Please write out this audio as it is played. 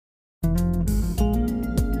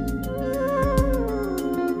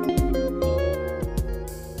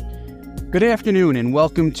Good afternoon and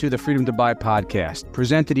welcome to the Freedom to Buy podcast,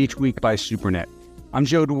 presented each week by SuperNet. I'm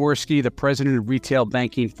Joe Dworsky, the president of retail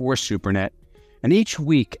banking for SuperNet, and each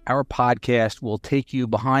week our podcast will take you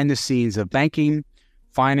behind the scenes of banking,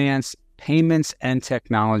 finance, payments, and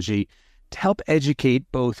technology to help educate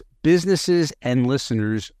both businesses and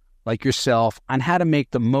listeners like yourself on how to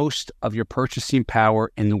make the most of your purchasing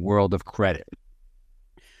power in the world of credit.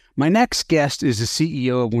 My next guest is the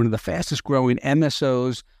CEO of one of the fastest growing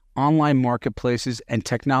MSOs, online marketplaces, and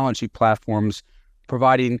technology platforms,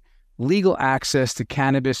 providing legal access to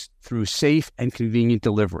cannabis through safe and convenient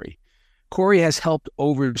delivery. Cory has helped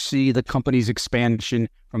oversee the company's expansion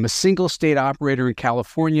from a single state operator in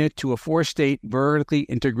California to a 4-state vertically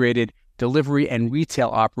integrated delivery and retail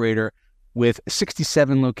operator with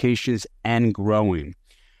 67 locations and growing.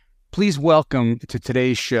 Please welcome to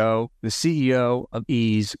today's show the CEO of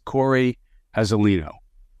Eaze, Cory Azzalino.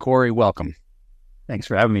 Cory, welcome. Thanks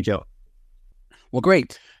for having me, Joe. Well,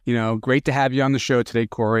 great. Great to have you on the show today,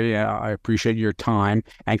 Cory. I appreciate your time,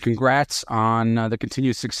 and congrats on the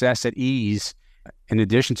continued success at Eaze, in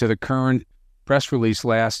addition to the current press release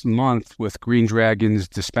last month with Green Dragon's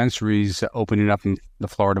dispensaries opening up in the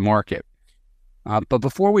Florida market. But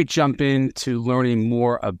before we jump into learning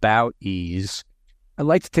more about Eaze, I'd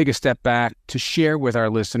like to take a step back to share with our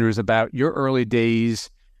listeners about your early days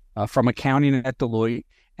from accounting at Deloitte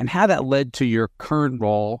and how that led to your current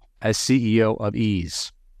role as CEO of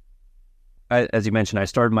Eaze. As you mentioned, I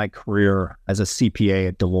started my career as a CPA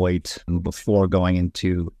at Deloitte before going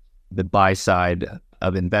into the buy side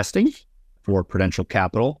of investing for Prudential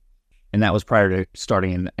Capital. And that was prior to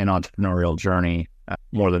starting an entrepreneurial journey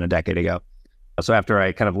more than a decade ago. So after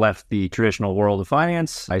I kind of left the traditional world of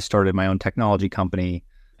finance, I started my own technology company.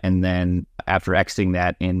 And then after exiting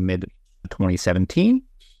that in mid-2017,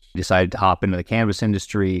 decided to hop into the cannabis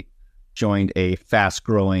industry, joined a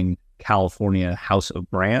fast-growing California house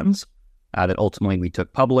of brands that ultimately we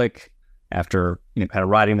took public. After kind of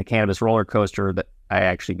riding the cannabis roller coaster, that I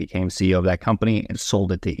actually became CEO of that company and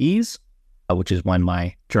sold it to Eaze, which is when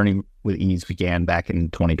my journey with Eaze began back in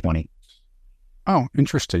 2020. Oh,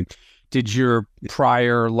 interesting. Did your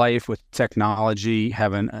prior life with technology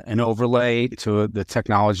have an overlay to the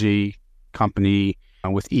technology company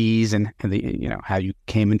with Eaze and the how you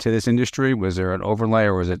came into this industry? Was there an overlay,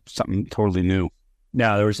 or was it something totally new?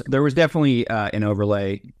 No, there was definitely an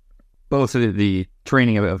overlay. Both of the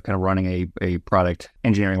training of kind of running a product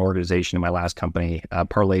engineering organization in my last company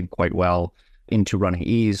parlayed quite well into running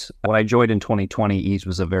Eaze. When I joined in 2020, Eaze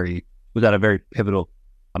was at a very pivotal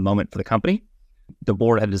moment for the company. The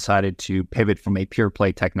board had decided to pivot from a pure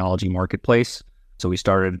play technology marketplace. So we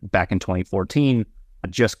started back in 2014,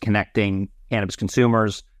 just connecting cannabis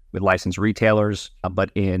consumers with licensed retailers.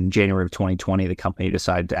 But in January of 2020, the company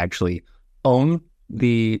decided to actually own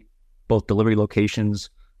both delivery locations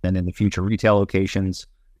and in the future retail locations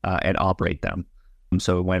and operate them.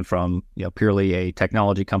 So it went from purely a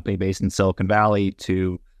technology company based in Silicon Valley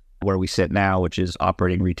to where we sit now, which is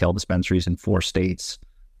operating retail dispensaries in 4 states,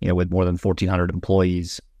 with more than 1,400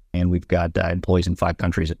 employees, and we've got employees in 5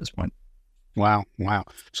 countries at this point. Wow.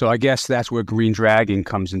 So I guess that's where Green Dragon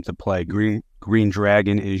comes into play. Green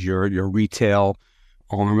Dragon is your retail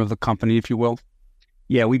arm of the company, if you will.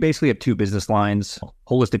 Yeah, we basically have 2 business lines.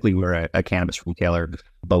 Holistically, we're a cannabis retailer,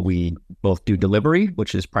 but we both do delivery,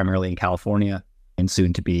 which is primarily in California and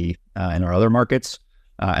soon to be in our other markets.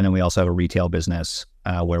 And then we also have a retail business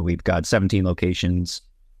where we've got 17 locations,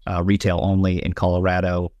 retail only in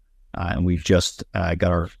Colorado. And we've just got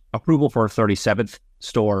our approval for our 37th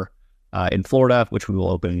store in Florida, which we will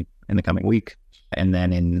open in the coming week. And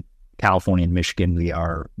then in California and Michigan, we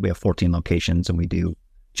have 14 locations, and we do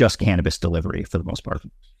just cannabis delivery for the most part.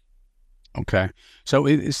 Okay. So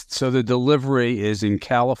the delivery is in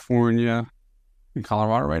California, in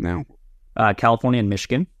Colorado right now? California and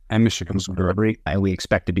Michigan. And Michigan. Delivery. And we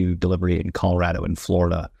expect to do delivery in Colorado and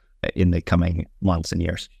Florida in the coming months and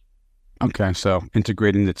years. Okay. So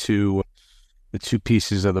integrating the two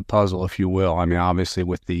pieces of the puzzle, if you will. I mean, obviously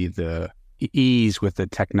with the Eaze, with the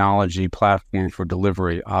technology platform for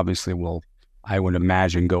delivery, obviously will, I would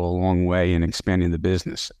imagine, go a long way in expanding the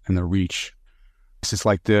business and the reach. This is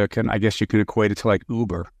like I guess you can equate it to like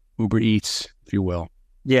Uber Eats, if you will.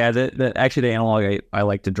 Yeah, the analog I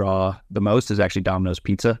like to draw the most is actually Domino's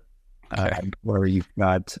Pizza, where you've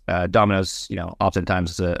got Domino's,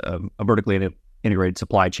 oftentimes is a vertically integrated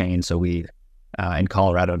supply chain. So we, in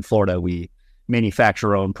Colorado and Florida, we manufacture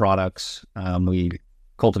our own products, we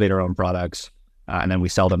cultivate our own products, and then we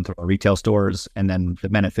sell them through our retail stores. And then the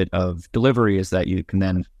benefit of delivery is that you can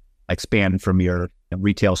then expand from your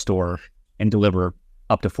retail store and deliver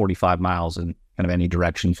up to 45 miles and kind of any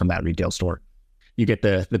direction from that retail store. You get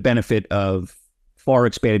the benefit of far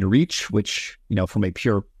expanded reach, which, from a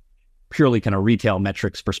purely kind of retail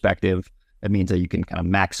metrics perspective, it means that you can kind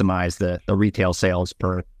of maximize the retail sales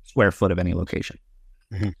per square foot of any location.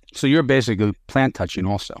 Mm-hmm. So you're basically plant touching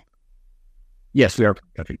also. Yes, we are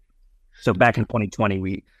plant touching. So back in 2020,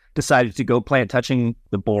 we decided to go plant touching.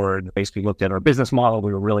 The board basically looked at our business model.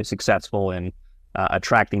 We were really successful in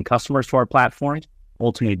attracting customers to our platform.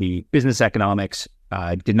 Ultimately, the business economics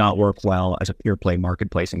did not work well as a pure play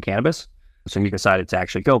marketplace in cannabis. So we decided to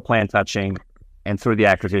actually go plant touching. And through the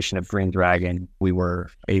acquisition of Green Dragon, we were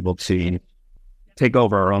able to take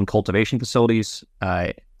over our own cultivation facilities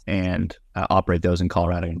and operate those in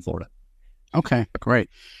Colorado and Florida. Okay, great.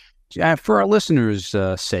 For our listeners'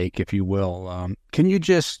 sake, if you will, can you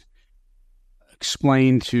just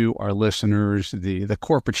explain to our listeners the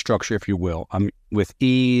corporate structure, if you will, with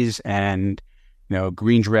Eaze and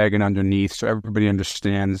Green Dragon underneath, so everybody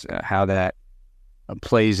understands how that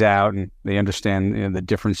plays out and they understand the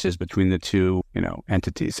differences between the two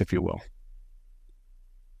entities, if you will.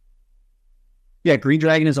 Yeah, Green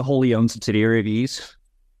Dragon is a wholly owned subsidiary of Eaze.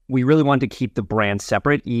 We really wanted to keep the brand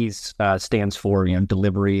separate. Eaze stands for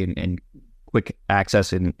delivery and quick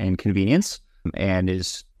access and convenience, and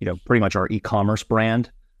is pretty much our e-commerce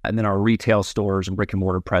brand. And then our retail stores and brick and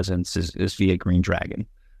mortar presence is via Green Dragon.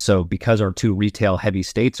 So because our two retail heavy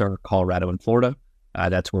states are Colorado and Florida,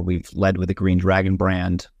 that's where we've led with the Green Dragon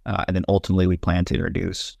brand, and then ultimately we plan to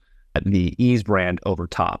introduce the Eaze brand over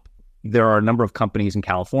top. There are a number of companies in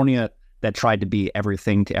California that tried to be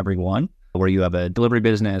everything to everyone, where you have a delivery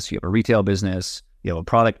business, you have a retail business, you have a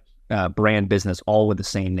product brand business, all with the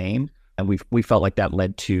same name. And we felt like that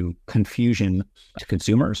led to confusion to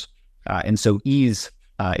consumers. And so Eaze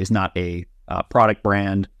is not a product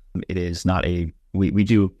brand. It is not we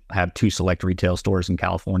do have 2 select retail stores in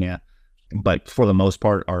California, but for the most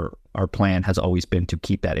part, our plan has always been to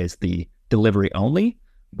keep that as the delivery only,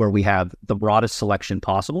 where we have the broadest selection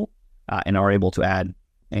possible and are able to add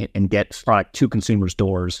and get product to consumers'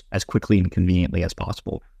 doors as quickly and conveniently as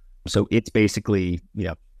possible. So it's basically,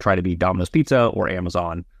 try to be Domino's Pizza or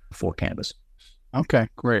Amazon for cannabis. Okay,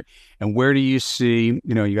 great. And where do you see,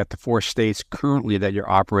 you got the 4 states currently that you're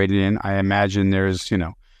operating in. I imagine there's,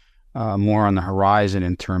 more on the horizon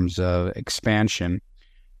in terms of expansion.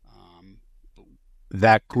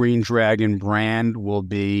 That Green Dragon brand will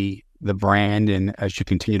be the brand, and as you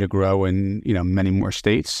continue to grow in many more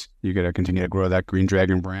states, you're going to continue to grow that Green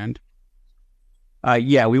Dragon brand.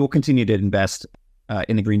 Yeah, we will continue to invest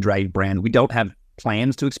in the Green Dragon brand. We don't have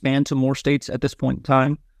plans to expand to more states at this point in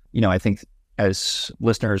time. I think as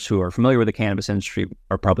listeners who are familiar with the cannabis industry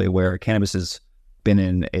are probably aware, cannabis has been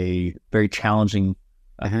in a very challenging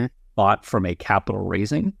spot from a capital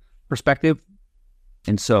raising perspective,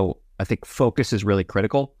 and so I think focus is really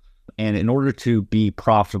critical. And in order to be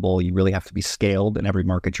profitable, you really have to be scaled in every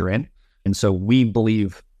market you're in. And so we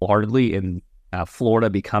believe wholeheartedly in Florida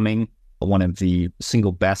becoming one of the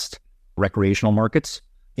single best recreational markets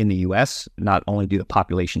in the U.S., not only due to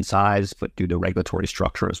population size, but due to regulatory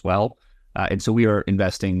structure as well. And so we are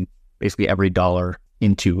investing basically every dollar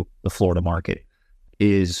into the Florida market.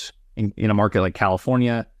 Is in a market like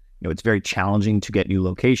California, it's very challenging to get new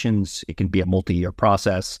locations. It can be a multi-year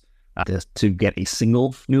process to get a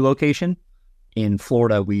single new location. In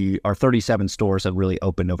Florida, our 37 stores have really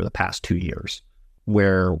opened over the past 2 years.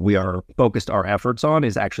 Where we are focused our efforts on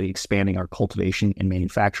is actually expanding our cultivation and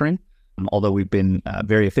manufacturing. Although we've been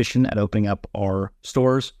very efficient at opening up our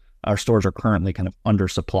stores are currently kind of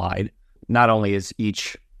undersupplied. Not only is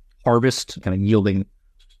each harvest kind of yielding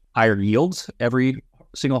higher yields every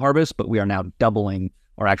single harvest, but we are now doubling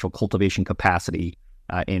our actual cultivation capacity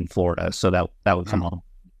in Florida. So that would come on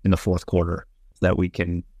in the fourth quarter, that we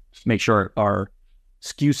can make sure our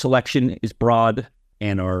SKU selection is broad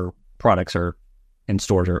and our products and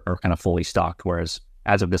stores are kind of fully stocked, whereas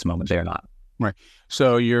as of this moment, they are not. Right.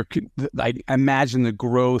 So I imagine the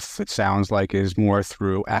growth, it sounds like, is more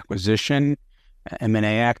through acquisition,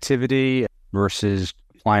 M&A activity versus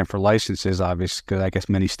applying for licenses, obviously, because I guess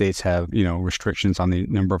many states have, restrictions on the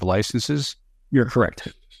number of licenses. You're correct.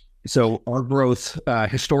 So our growth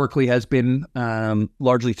historically has been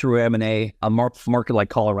largely through M&A. A market like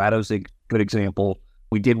Colorado is a good example.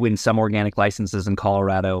 We did win some organic licenses in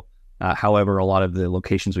Colorado. However, a lot of the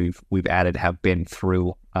locations we've added have been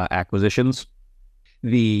through acquisitions.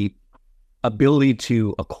 The ability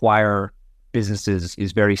to acquire businesses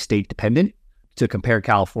is very state dependent. To compare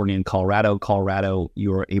California and Colorado,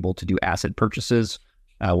 you are able to do asset purchases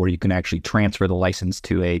where you can actually transfer the license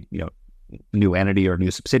to a new entity or new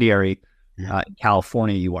subsidiary. In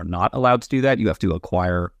California, you are not allowed to do that. You have to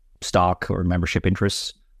acquire stock or membership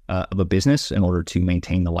interests of a business in order to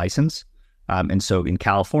maintain the license. And so in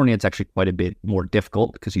California, it's actually quite a bit more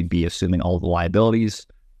difficult because you'd be assuming all the liabilities.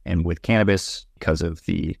 And with cannabis, because of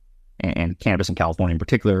and cannabis in California in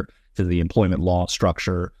particular, because of the employment law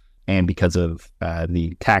structure and because of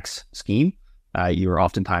the tax scheme, you're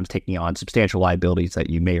oftentimes taking on substantial liabilities that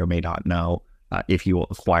you may or may not know if you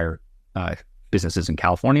acquire businesses in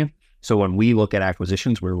California. So when we look at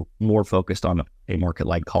acquisitions, we're more focused on a market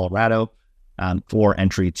like Colorado for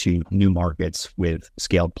entry to new markets with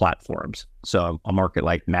scaled platforms. So a market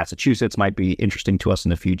like Massachusetts might be interesting to us in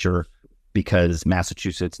the future because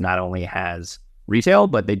Massachusetts not only has retail,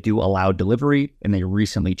 but they do allow delivery, and they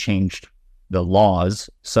recently changed the laws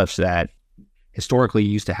such that historically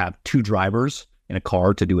you used to have 2 drivers in a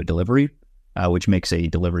car to do a delivery, which makes a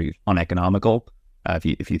delivery uneconomical.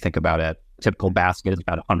 If you think about a typical basket, it's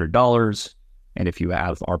about $100. And if you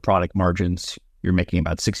have our product margins, you're making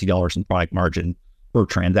about $60 in product margin per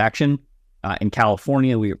transaction. In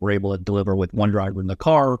California, we were able to deliver with 1 driver in the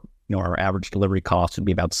car. Our average delivery cost would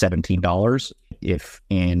be about $17. If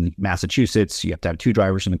in Massachusetts, you have to have 2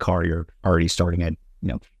 drivers in the car, you're already starting at,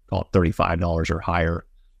 call it $35 or higher.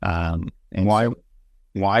 And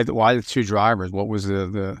why the 2 drivers? What was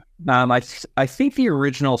the? I think the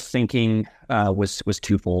original thinking was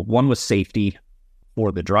twofold. One was safety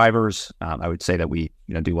for the drivers. I would say that we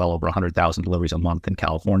do well over 100,000 deliveries a month in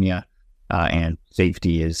California, and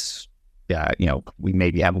safety is, we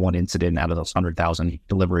maybe have 1 incident out of those 100,000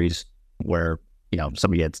 deliveries where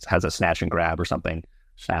somebody has a snatch and grab or something.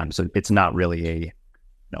 So it's not really a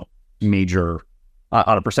major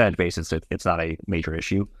on a percentage basis. It's not a major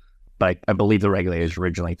issue. But I believe the regulators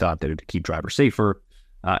originally thought that it would keep drivers safer.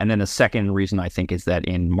 And then the second reason I think is that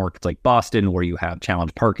in markets like Boston, where you have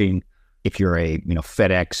challenged parking, if you're a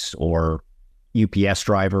FedEx or UPS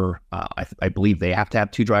driver, I believe they have to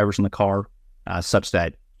have 2 drivers in the car, such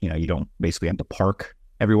that you don't basically have to park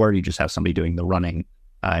everywhere. You just have somebody doing the running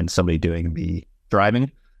and somebody doing the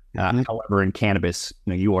driving. However, in cannabis,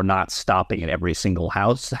 you are not stopping at every single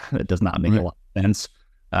house. That does not make a lot of sense.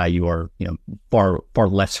 You are, far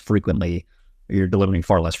less frequently. You're delivering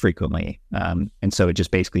far less frequently, and so it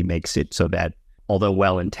just basically makes it so that although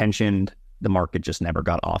well intentioned, the market just never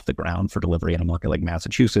got off the ground for delivery in a market like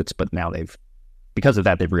Massachusetts. But now because of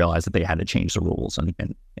that, they've realized that they had to change the rules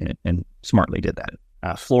and smartly did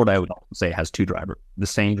that. Florida, I would say, has the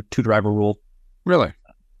same 2-driver rule. Really?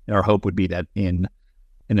 Our hope would be that in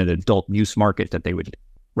an adult use market that they would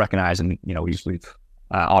recognize, and we've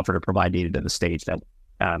offered to provide data to the states that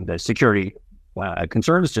the security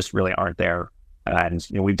concerns just really aren't there. And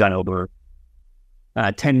we've done over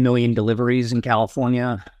 10 million deliveries in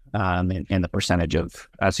California, and the percentage of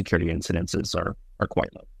security incidences are quite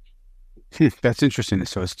low. That's interesting.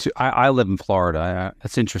 So it's I live in Florida.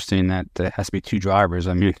 That's interesting that it has to be 2 drivers.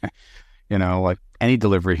 I mean, like any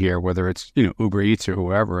delivery here, whether it's Uber Eats or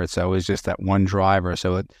whoever, it's always just that 1 driver.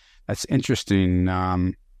 So that's interesting.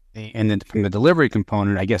 And then from the delivery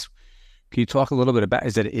component, I guess, can you talk a little bit about,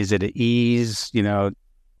 is it an Eaze,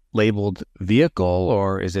 labeled vehicle,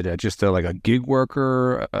 or is it just like a gig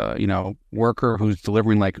worker, worker who's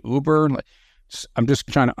delivering like Uber? I'm just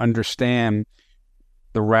trying to understand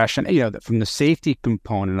the rationale, from the safety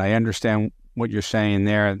component. I understand what you're saying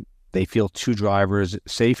there. They feel 2 drivers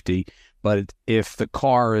safety, but if the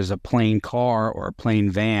car is a plain car or a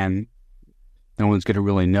plain van, no one's going to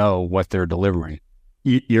really know what they're delivering.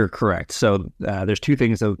 You're correct. So there's 2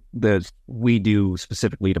 things that we do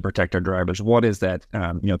specifically to protect our drivers. One is that,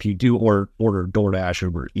 if you do order DoorDash,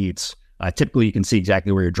 Uber Eats, typically you can see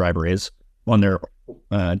exactly where your driver is on their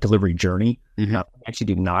delivery journey. We actually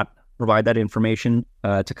do not provide that information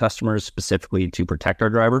to customers specifically to protect our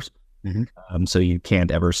drivers. So you can't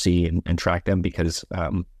ever see and track them because,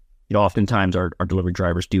 oftentimes our delivery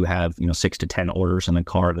drivers do have, 6 to 10 orders in a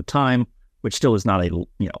car at a time, which still is not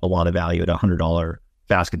a lot of value at $100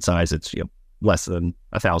 basket size. It's less than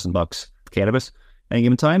 $1,000 cannabis at any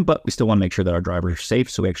given time, but we still want to make sure that our drivers are safe.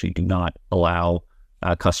 So we actually do not allow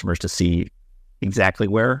customers to see exactly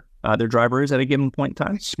where their driver is at a given point in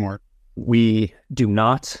time. Smart. We do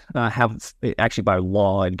not actually by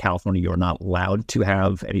law in California, you are not allowed to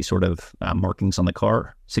have any sort of markings on the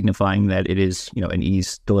car signifying that it is, an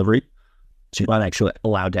Eaze delivery. So you're not actually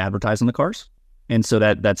allowed to advertise on the cars. And so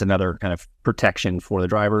that's another kind of protection for the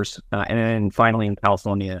drivers. And then finally in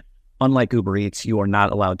California, unlike Uber Eats, you are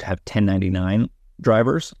not allowed to have 1099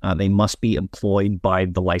 drivers. They must be employed by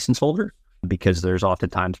the license holder because there's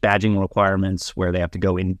oftentimes badging requirements where they have to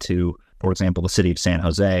go into, for example, the city of San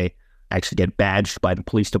Jose, actually get badged by the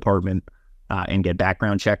police department and get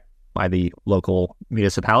background checked by the local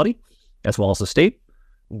municipality as well as the state.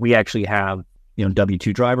 we actually have,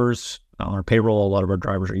 W-2 drivers on our payroll. A lot of our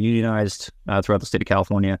drivers are unionized throughout the state of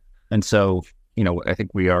California. And so, I think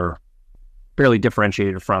we are fairly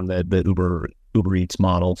differentiated from the Uber Eats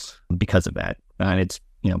models because of that. And it's,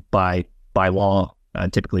 by law,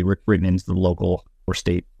 typically written into the local or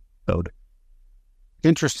state code.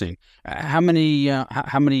 Interesting. How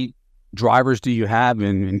many drivers do you have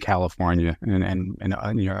in California and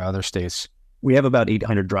in your other states? We have about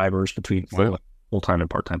 800 drivers between full-time and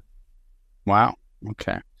part-time. Wow.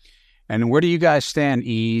 Okay. And where do you guys stand,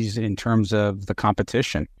 Eaze, in terms of the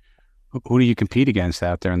competition? Who do you compete against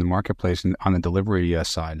out there in the marketplace and on the delivery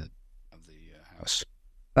side of the house?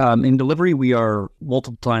 In delivery, we are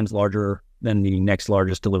multiple times larger than the next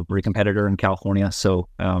largest delivery competitor in California. So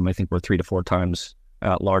I think we're 3 to 4 times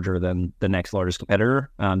larger than the next largest competitor.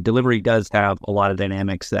 Delivery does have a lot of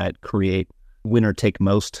dynamics that create a winner take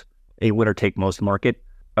most market.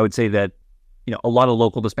 I would say that, a lot of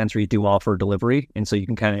local dispensaries do offer delivery. And so you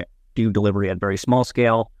can kind of do delivery at very small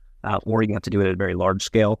scale, or you can have to do it at a very large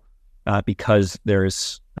scale because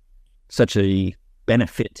there's such a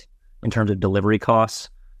benefit in terms of delivery costs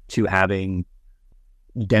to having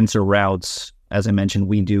denser routes. As I mentioned,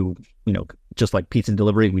 we do, just like pizza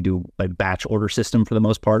delivery, we do a batch order system for the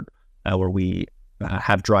most part, where we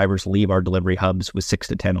have drivers leave our delivery hubs with 6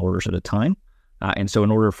 to 10 orders at a time. And so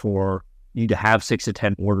in order for you to have 6 to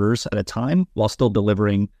 10 orders at a time while still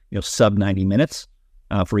delivering, sub 90 minutes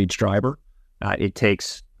for each driver, it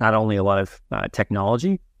takes not only a lot of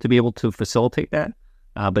technology to be able to facilitate that,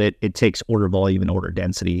 but it takes order volume and order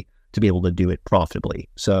density to be able to do it profitably.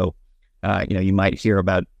 So, you might hear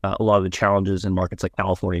about a lot of the challenges in markets like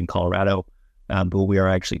California and Colorado, but we are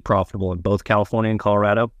actually profitable in both California and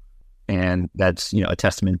Colorado. And that's, a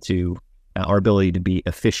testament to our ability to be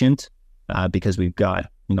efficient because we've got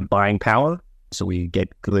buying power, so we get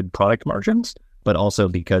good product margins, but also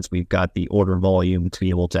because we've got the order volume to be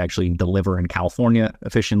able to actually deliver in California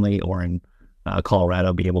efficiently, or in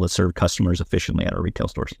Colorado, be able to serve customers efficiently at our retail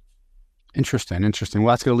stores. Interesting.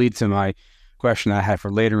 Well, that's going to lead to my question I had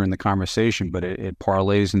for later in the conversation, but it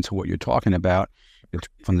parlays into what you're talking about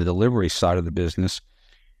from the delivery side of the business.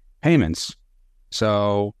 Payments.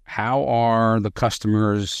 So how are the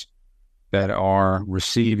customers that are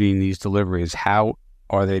receiving these deliveries, how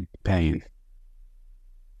are they paying?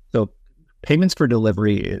 So payments for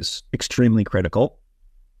delivery is extremely critical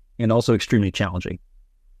and also extremely challenging.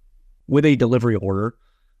 With a delivery order,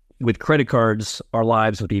 with credit cards, our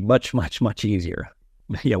lives would be much, much, much easier.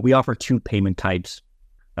 Yeah, we offer 2 payment types.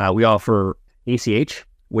 We offer ACH,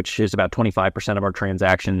 which is about 25% of our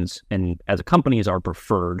transactions, and as a company is our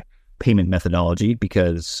preferred payment methodology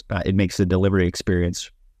because it makes the delivery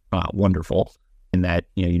experience wonderful in that,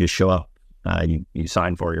 you just show up, you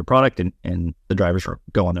sign for your product and the drivers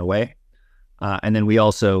go on their way. And then we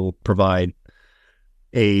also provide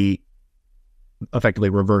a effectively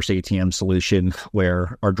reverse ATM solution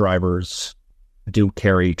where our drivers do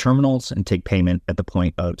carry terminals and take payment at the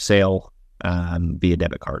point of sale via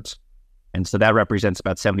debit cards. And so that represents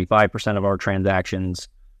about 75% of our transactions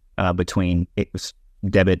between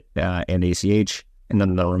debit and ACH. And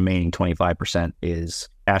then the remaining 25% is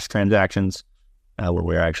cash transactions where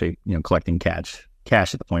we're actually, collecting cash at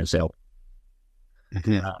the point of sale.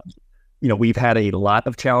 Mm-hmm. We've had a lot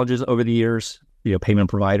of challenges over the years, payment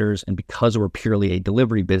providers, and because we're purely a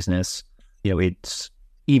delivery business, it's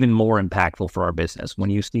even more impactful for our business. When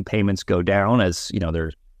you see payments go down, as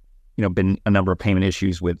there's been a number of payment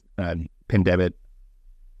issues with PIN debit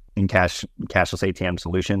and cashless ATM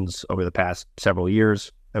solutions over the past several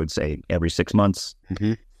years. I would say every 6 months,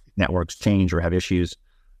 mm-hmm. networks change or have issues.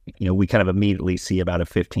 We kind of immediately see about a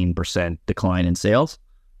 15% decline in sales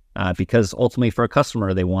because ultimately for a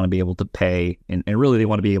customer, they want to be able to pay, and really they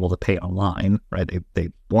want to be able to pay online, right? They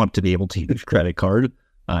want to be able to use credit card,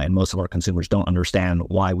 and most of our consumers don't understand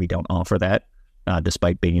why we don't offer that,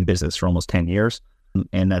 despite being in business for almost 10 years.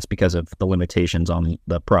 And that's because of the limitations on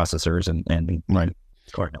the processors and right.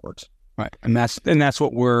 card networks. Right. And that's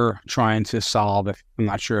what we're trying to solve. I'm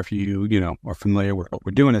not sure if you are familiar with what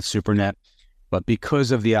we're doing at SuperNet, but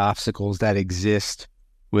because of the obstacles that exist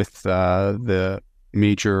with the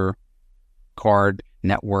major card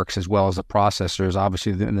networks as well as the processors,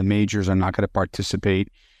 obviously the majors are not going to participate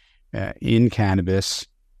in cannabis,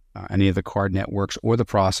 any of the card networks or the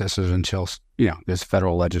processors until there's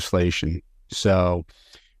federal legislation. So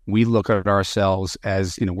we look at ourselves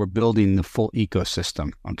as, we're building the full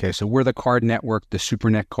ecosystem. Okay. So we're the card network, the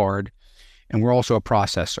SuperNet card, and we're also a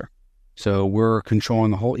processor. So we're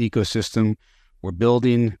controlling the whole ecosystem. We're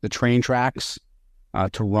building the train tracks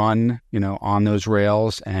to run, on those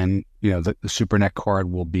rails, and the SuperNet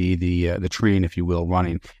card will be the train, if you will,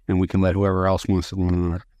 running, and we can let whoever else wants to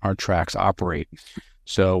run on our tracks operate.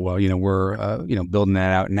 So we're building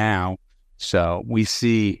that out now. So we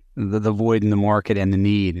see the void in the market and the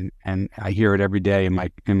need, and I hear it every day in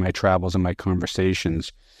my travels and my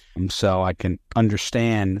conversations. So I can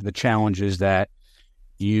understand the challenges that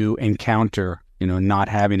you encounter, not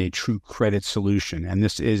having a true credit solution. And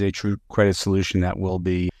this is a true credit solution that will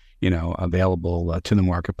be, available to the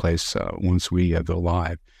marketplace once we go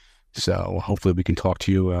live. So hopefully we can talk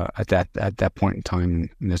to you at that point in time,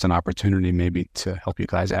 and there's an opportunity maybe to help you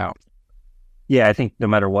guys out. Yeah, I think no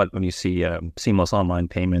matter what, when you see seamless online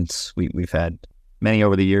payments, we've had many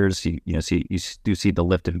over the years. You do see the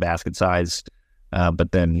lift in basket size,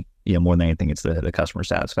 but then more than anything, it's the customer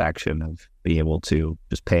satisfaction of being able to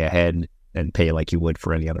just pay ahead and pay like you would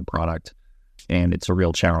for any other product. And it's a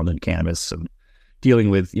real challenge in cannabis, and dealing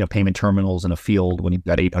with payment terminals in a field when you've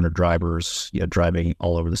got 800 drivers driving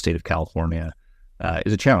all over the state of California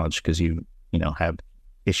is a challenge, because you have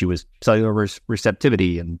issue with cellular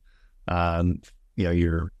receptivity, and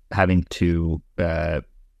you're having to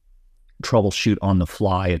troubleshoot on the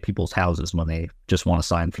fly at people's houses when they just want to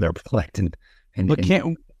sign for their product.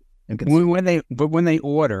 When they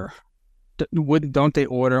order, don't they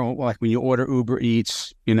order, like when you order Uber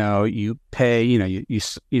Eats, you pay,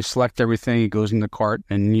 you select everything, it goes in the cart,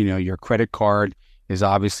 and your credit card is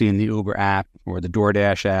obviously in the Uber app or the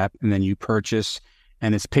DoorDash app, and then you purchase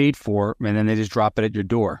and it's paid for, and then they just drop it at your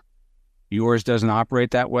door. Yours doesn't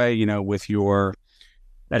operate that way, with your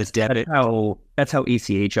debit. That's how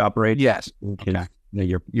ACH operates. Yes. Okay.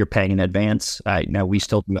 You're paying in advance. Now we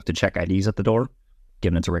still do have to check IDs at the door,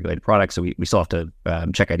 given it's a regulated product, so we still have to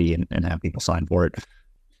check ID and have people sign for it.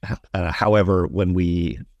 However, when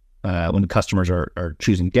customers are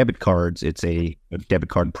choosing debit cards, it's a debit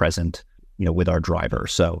card present, with our driver.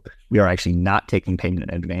 So we are actually not taking payment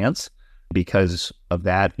in advance because of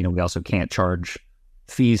that. We also can't charge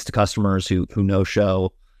fees to customers who no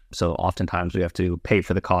show. So oftentimes we have to pay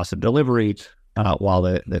for the cost of delivery while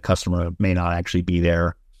the customer may not actually be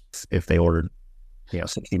there if they ordered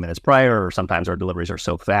 60 minutes prior, or sometimes our deliveries are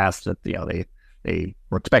so fast that they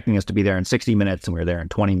were expecting us to be there in 60 minutes and we were there in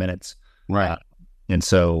 20 minutes. Right. And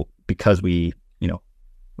so because we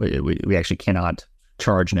actually cannot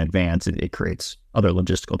charge in advance, it creates other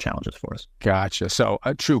logistical challenges for us. Gotcha. So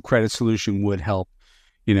a true credit solution would help,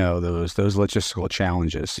 those logistical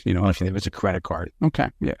challenges, if it's a credit card. Okay.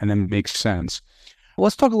 Yeah. And then it makes sense. Well,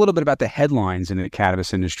 let's talk a little bit about the headlines in the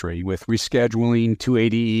cannabis industry with rescheduling,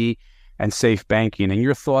 280E, and safe banking, and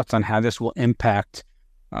your thoughts on how this will impact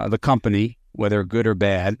the company, whether good or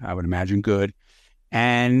bad. I would imagine good,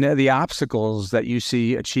 and the obstacles that you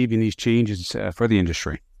see achieving these changes for the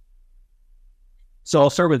industry. So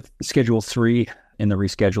I'll start with Schedule 3 in the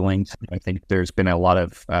rescheduling. I think there's been a lot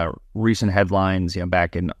of recent headlines.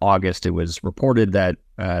 Back in August, it was reported that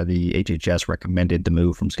the HHS recommended the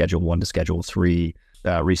move from Schedule 1 to Schedule 3.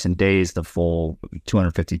 Recent days, the full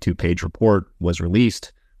 252-page report was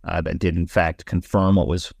released. That did, in fact, confirm what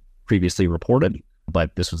was previously reported,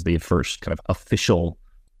 but this was the first kind of official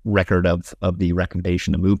record of the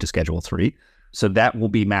recommendation to move to Schedule 3. So that will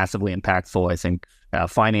be massively impactful. I think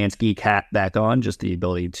finance geek hat back on, just the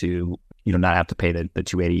ability to not have to pay the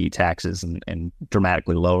 280E taxes and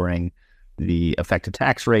dramatically lowering the effective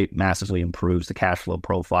tax rate massively improves the cash flow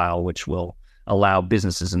profile, which will allow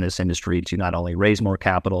businesses in this industry to not only raise more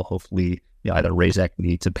capital, hopefully either raise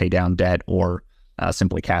equity to pay down debt or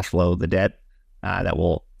simply cash flow the debt. That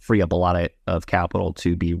will free up a lot of capital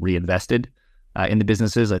to be reinvested in the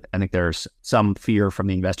businesses. I think there's some fear from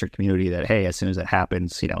the investor community that, hey, as soon as it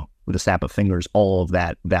happens, with a snap of fingers, all of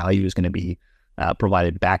that value is going to be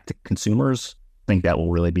provided back to consumers. I think that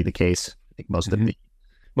will really be the case. I think most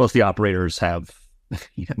of the operators have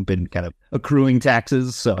been kind of accruing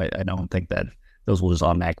taxes, so I don't think that those will just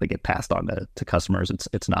automatically get passed on to customers.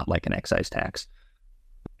 It's not like an excise tax.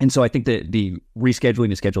 And so I think that the rescheduling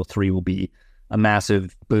to Schedule 3 will be a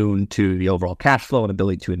massive boon to the overall cash flow and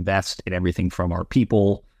ability to invest in everything from our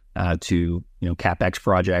people to CapEx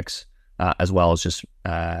projects, as well as just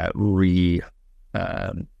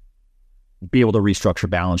be able to restructure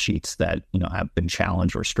balance sheets that have been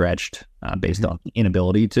challenged or stretched based on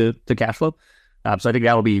inability to cash flow. So I think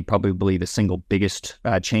that'll be probably the single biggest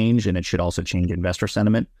change, and it should also change investor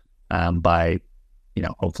sentiment by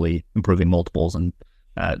hopefully improving multiples and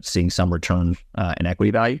seeing some return in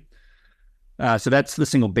equity value. So that's the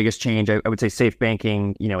single biggest change. I would say safe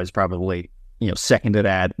banking, is probably, second to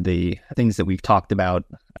that. The things that we've talked about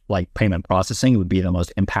like payment processing would be the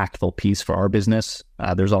most impactful piece for our business.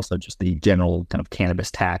 There's also just the general kind of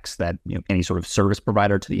cannabis tax that any sort of service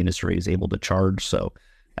provider to the industry is able to charge. So,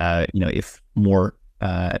 if more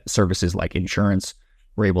services like insurance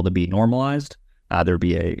were able to be normalized, there'd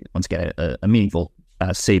be a meaningful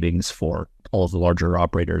savings for all of the larger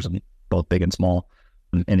operators, and both big and small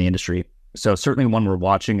in the industry. So certainly one we're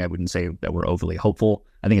watching. I wouldn't say that we're overly hopeful.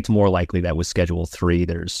 I think it's more likely that with Schedule 3,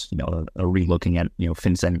 there's a relooking at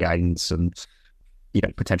FinCEN guidance and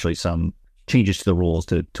potentially some changes to the rules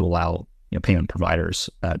to allow payment providers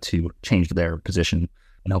to change their position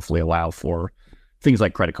and hopefully allow for things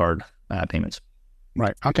like credit card payments.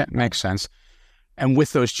 Right. Okay, makes sense. And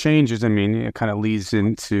with those changes, I mean, it kind of leads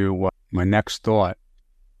into my next thought.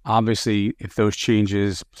 Obviously, if those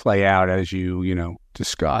changes play out as you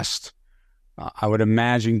discussed, I would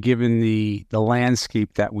imagine, given the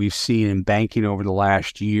landscape that we've seen in banking over the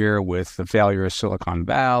last year with the failure of Silicon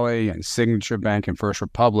Valley and Signature Bank and First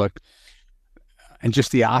Republic, and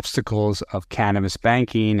just the obstacles of cannabis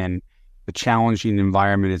banking and the challenging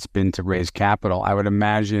environment it's been to raise capital, I would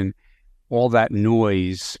imagine all that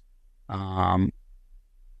noise and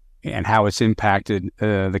how it's impacted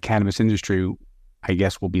the cannabis industry, I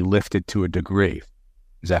guess, will be lifted to a degree.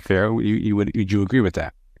 Is that fair? Would you agree with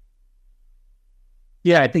that?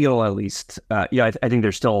 Yeah, I think it'll at least, I think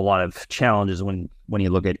there's still a lot of challenges when you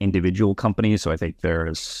look at individual companies. So I think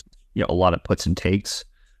there's a lot of puts and takes,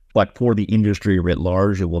 but for the industry writ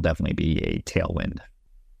large, it will definitely be a tailwind.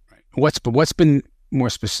 Right. What's been more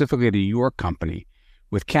specifically to your company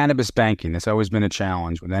with cannabis banking? That's always been a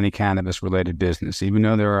challenge with any cannabis related business, even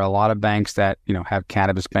though there are a lot of banks that have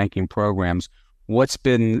cannabis banking programs. What's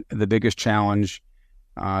been the biggest challenge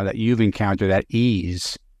that you've encountered at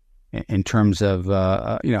Eaze in terms of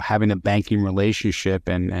having a banking relationship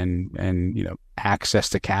and access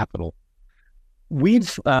to capital?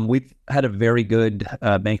 We've had a very good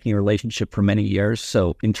banking relationship for many years.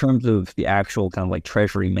 So in terms of the actual kind of like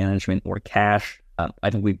treasury management or cash, I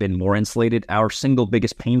think we've been more insulated. Our single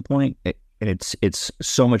biggest pain point, and it's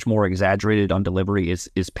so much more exaggerated on delivery,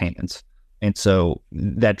 is payments. And so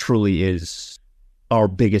that truly is our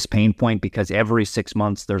biggest pain point, because every 6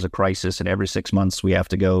 months there's a crisis, and every 6 months we have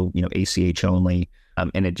to go, ACH only,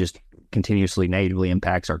 and it just continuously negatively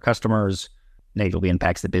impacts our customers, negatively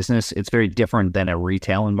impacts the business. It's very different than a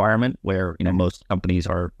retail environment where most companies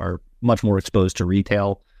are much more exposed to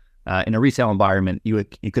retail. In a retail environment, you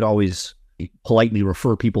could always politely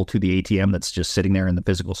refer people to the ATM that's just sitting there in the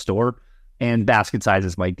physical store, and basket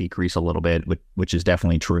sizes might decrease a little bit, which is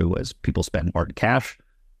definitely true as people spend more in cash.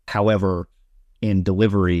 However, in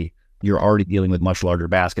delivery, you're already dealing with much larger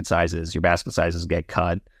basket sizes. Your basket sizes get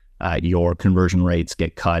cut. Your conversion rates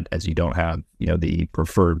get cut as you don't have, the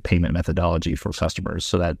preferred payment methodology for customers.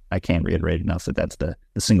 So that I can't reiterate enough that that's the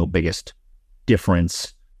single biggest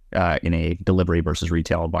difference in a delivery versus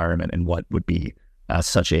retail environment, and what would be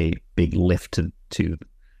such a big lift to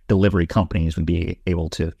delivery companies would be able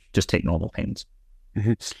to just take normal payments.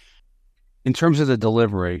 Mm-hmm. In terms of the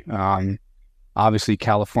delivery, obviously,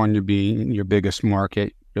 California being your biggest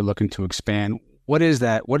market, you're looking to expand. What is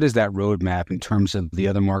that roadmap in terms of the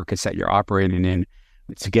other markets that you're operating in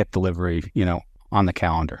to get delivery, on the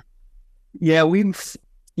calendar? Yeah, it's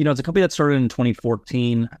a company that started in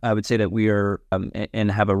 2014. I would say that we are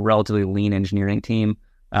and have a relatively lean engineering team.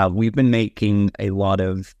 We've been making a lot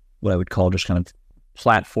of what I would call just kind of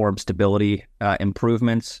platform stability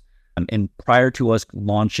improvements. And prior to us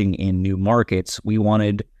launching in new markets, we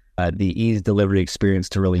wanted the Eaze delivery experience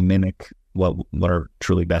to really mimic what are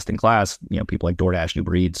truly best in class, people like DoorDash,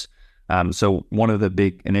 Uber Eats. So one of the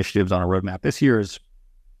big initiatives on our roadmap this year is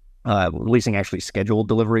releasing actually scheduled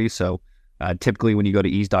delivery. So typically when you go to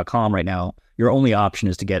eaze.com right now, your only option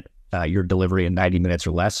is to get your delivery in 90 minutes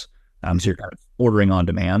or less. So you're kind of ordering on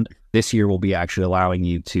demand. This year we'll be actually allowing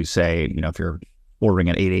you to say, if you're ordering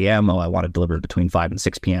at 8 a.m., I want to deliver between 5 and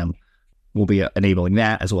 6 p.m. We'll be enabling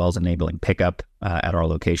that, as well as enabling pickup at our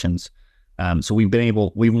locations. So we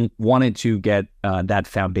wanted to get that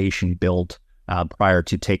foundation built prior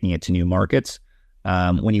to taking it to new markets.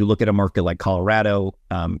 When you look at a market like Colorado,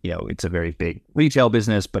 it's a very big retail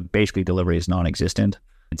business, but basically delivery is non-existent.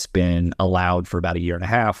 It's been allowed for about a year and a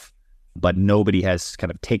half, but nobody has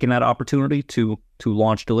kind of taken that opportunity to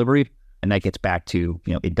launch delivery. And that gets back to,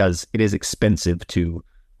 it is expensive to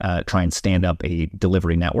try and stand up a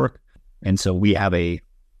delivery network. And so we have a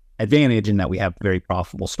advantage in that we have very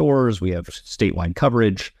profitable stores, we have statewide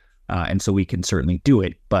coverage, and so we can certainly do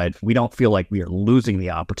it, but we don't feel like we are losing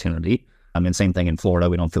the opportunity. And same thing in Florida,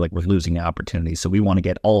 we don't feel like we're losing the opportunity. So we want to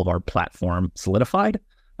get all of our platform solidified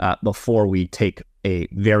before we take a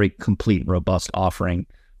very complete, robust offering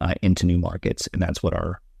into new markets. And that's what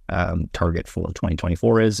our target for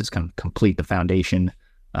 2024 is kind of complete the foundation.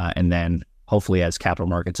 And then hopefully as capital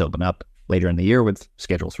markets open up later in the year with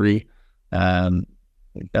Schedule 3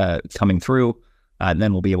 coming through,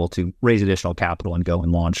 then we'll be able to raise additional capital and go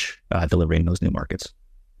and launch Delivery in those new markets.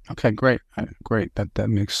 Okay, great. That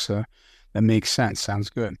makes sense. Sounds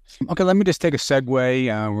good. Okay, let me just take a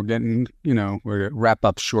segue. We're getting, we're gonna wrap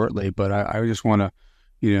up shortly, but I just want to,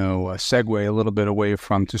 segue a little bit away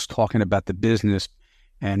from just talking about the business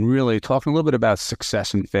and really talking a little bit about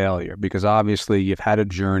success and failure, because obviously you've had a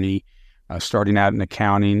journey starting out in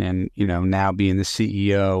accounting and, now being the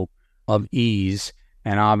CEO of Eaze.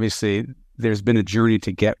 And obviously there's been a journey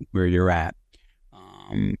to get where you're at.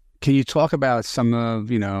 Can you talk about some of,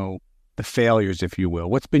 the failures, if you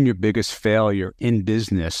will? What's been your biggest failure in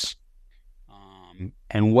business?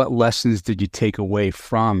 And what lessons did you take away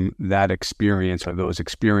from that experience or those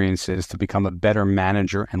experiences to become a better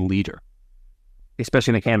manager and leader?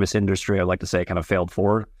 Especially in the cannabis industry, I'd like to say I kind of failed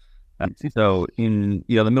forward. So in,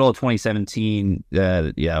 the middle of 2017,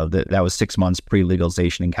 that was 6 months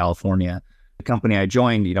pre-legalization in California. The company I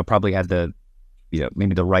joined, probably had the,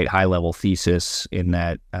 maybe the right high-level thesis in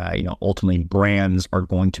that, ultimately brands are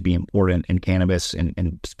going to be important in cannabis,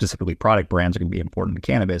 and specifically product brands are going to be important in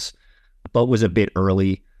cannabis, but was a bit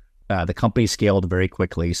early. The company scaled very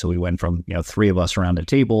quickly. So we went from, 3 of us around the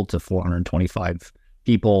table to 425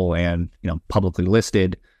 people and, publicly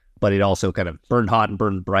listed, but it also kind of burned hot and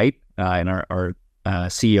burned bright. And our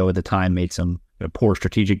CEO at the time made some poor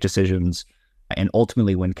strategic decisions. And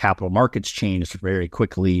ultimately, when capital markets changed very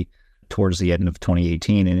quickly towards the end of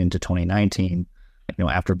 2018 and into 2019,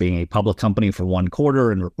 after being a public company for one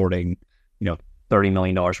quarter and reporting, $30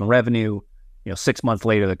 million in revenue, 6 months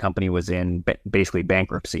later, the company was in basically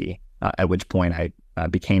bankruptcy, at which point I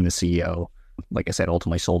became the CEO. Like I said,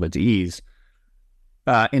 ultimately sold it to Eaze.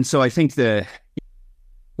 And so I think the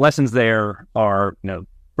lessons there are,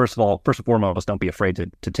 first and foremost, don't be afraid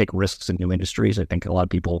to take risks in new industries. I think a lot of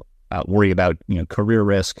people worry about, career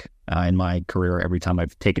risk. In my career, every time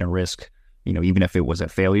I've taken a risk, even if it was a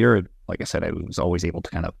failure, like I said, I was always able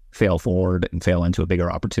to kind of fail forward and fail into a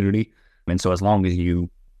bigger opportunity. And so as long as you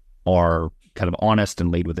are kind of honest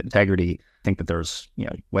and lead with integrity, I think that there's,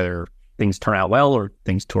 whether things turn out well or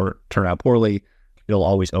things turn out poorly, it'll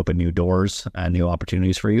always open new doors and new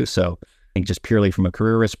opportunities for you. So I think just purely from a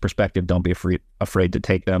career risk perspective, don't be afraid to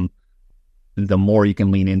take them. The more you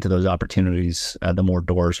can lean into those opportunities, the more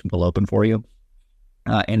doors will open for you.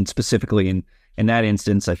 And specifically in that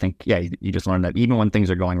instance, I think, you just learn that even when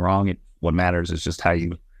things are going wrong, what matters is just how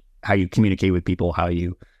you communicate with people, how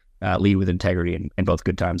you lead with integrity in both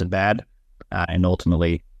good times and bad. And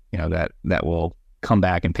ultimately, that will come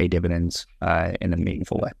back and pay dividends in a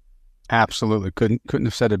meaningful way. Absolutely. Couldn't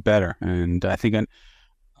have said it better. And I think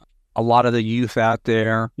a lot of the youth out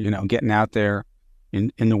there, getting out there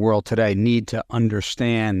in the world today need to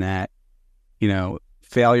understand that,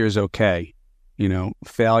 failure is okay.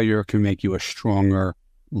 Failure can make you a stronger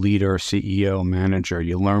leader, CEO, manager.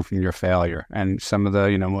 You learn from your failure. And some of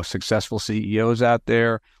the, most successful CEOs out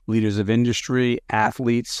there, leaders of industry,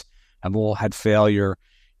 athletes, have all had failure,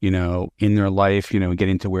 in their life,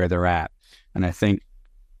 getting to where they're at. And I think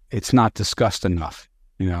it's not discussed enough,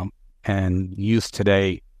 and youth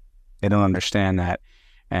today, they don't understand that.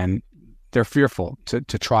 And they're fearful to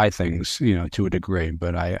try things, to a degree,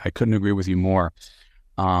 but I couldn't agree with you more.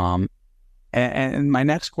 And my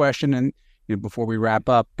next question, and before we wrap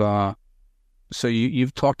up, so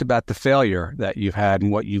you've talked about the failure that you've had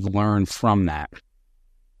and what you've learned from that.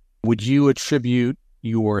 Would you attribute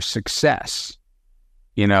your success,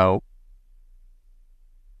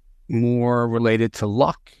 more related to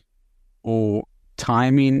luck or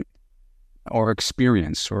timing or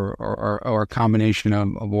experience or a combination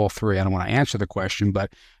of all three? I don't want to answer the question,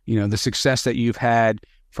 but, the success that you've had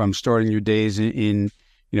from starting your days in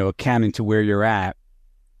accounting to where you're at,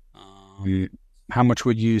 how much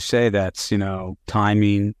would you say that's,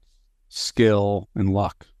 timing, skill, and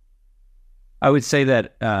luck? I would say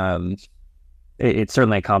that it's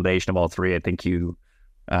certainly a combination of all three. I think you,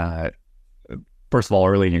 first of all,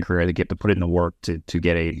 early in your career, you get to put in the work to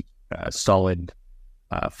get a solid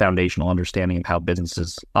foundational understanding of how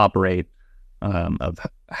businesses operate, of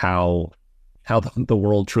how the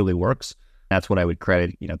world truly works. That's what I would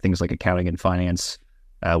credit, things like accounting and finance,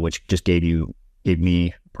 which just gave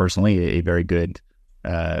me personally a very good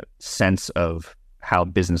sense of how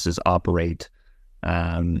businesses operate,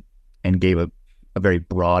 and gave a very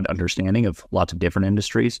broad understanding of lots of different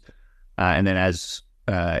industries. And then as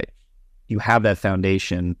you have that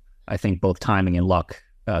foundation, I think both timing and luck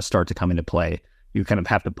start to come into play. you kind of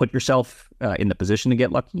have to put yourself in the position to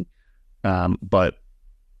get lucky. But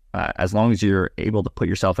as long as you're able to put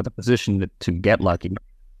yourself in the position to get lucky,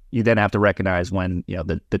 you then have to recognize when,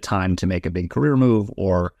 the time to make a big career move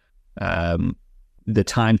or the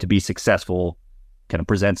time to be successful kind of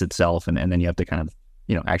presents itself. And then you have to kind of,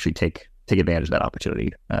 actually take advantage of that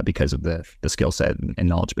opportunity because of the skill set and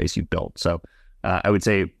knowledge base you've built. So I would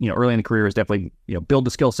say, early in the career is definitely, build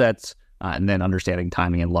the skill sets and then understanding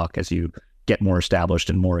timing and luck as you get more established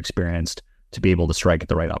and more experienced to be able to strike at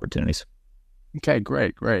the right opportunities. Okay,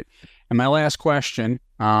 great. And my last question,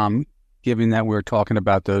 given that we're talking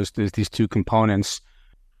about these two components,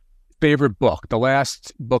 favorite book, the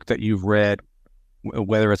last book that you've read,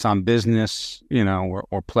 whether it's on business,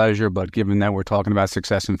 or pleasure, but given that we're talking about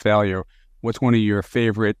success and failure, what's one of your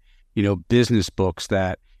favorite, business books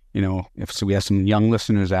that, if we have some young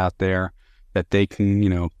listeners out there that they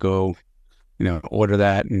can, go, order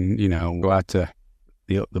that and, go out to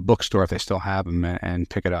the bookstore if they still have them and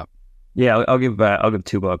pick it up? Yeah, I'll give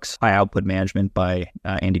two books. High Output Management by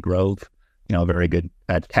Andy Grove. A very good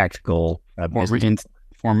tactical former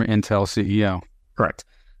Intel CEO. Correct.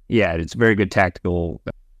 Yeah, it's a very good tactical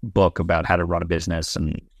book about how to run a business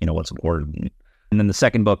and what's important. And then the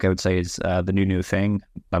second book I would say is The New Thing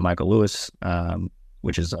by Michael Lewis,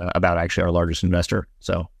 which is about actually our largest investor.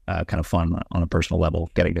 So kind of fun on a personal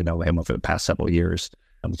level, getting to know him over the past several years.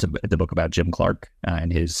 It's a book about Jim Clark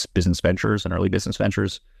and his business ventures and early business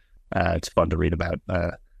ventures. It's fun to read about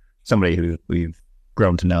somebody who we've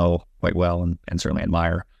grown to know quite well and certainly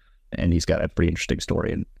admire. And he's got a pretty interesting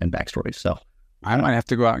story and backstory. So I might have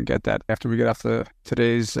to go out and get that after we get off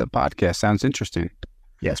today's podcast. Sounds interesting.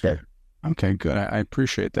 Yes, sir. Okay, good. I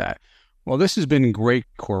appreciate that. Well, this has been great,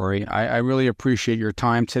 Cory. I really appreciate your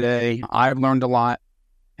time today. I've learned a lot.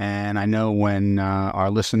 And I know when our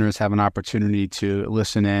listeners have an opportunity to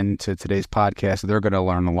listen in to today's podcast, they're going to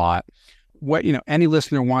learn a lot. What, any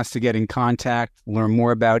listener wants to get in contact, learn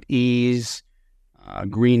more about Eaze,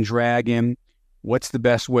 Green Dragon, what's the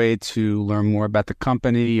best way to learn more about the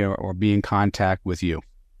company or be in contact with you?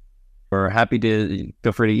 We're happy to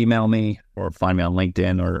feel free to email me or find me on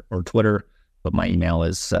LinkedIn or Twitter. But my email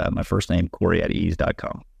is my first name,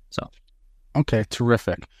 Cory@eaze.com. So, okay,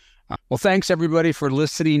 terrific. Well, thanks everybody for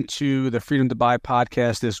listening to the Freedom to Buy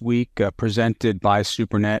podcast this week, presented by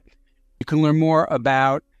SuperNet. You can learn more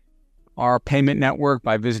about our payment network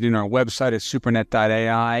by visiting our website at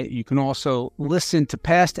supernet.ai. You can also listen to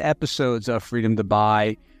past episodes of Freedom to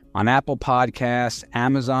Buy on Apple Podcasts,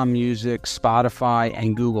 Amazon Music, Spotify,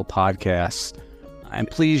 and Google Podcasts. And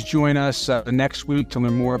please join us next week to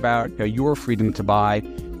learn more about your freedom to buy.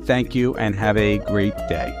 Thank you and have a great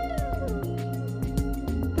day.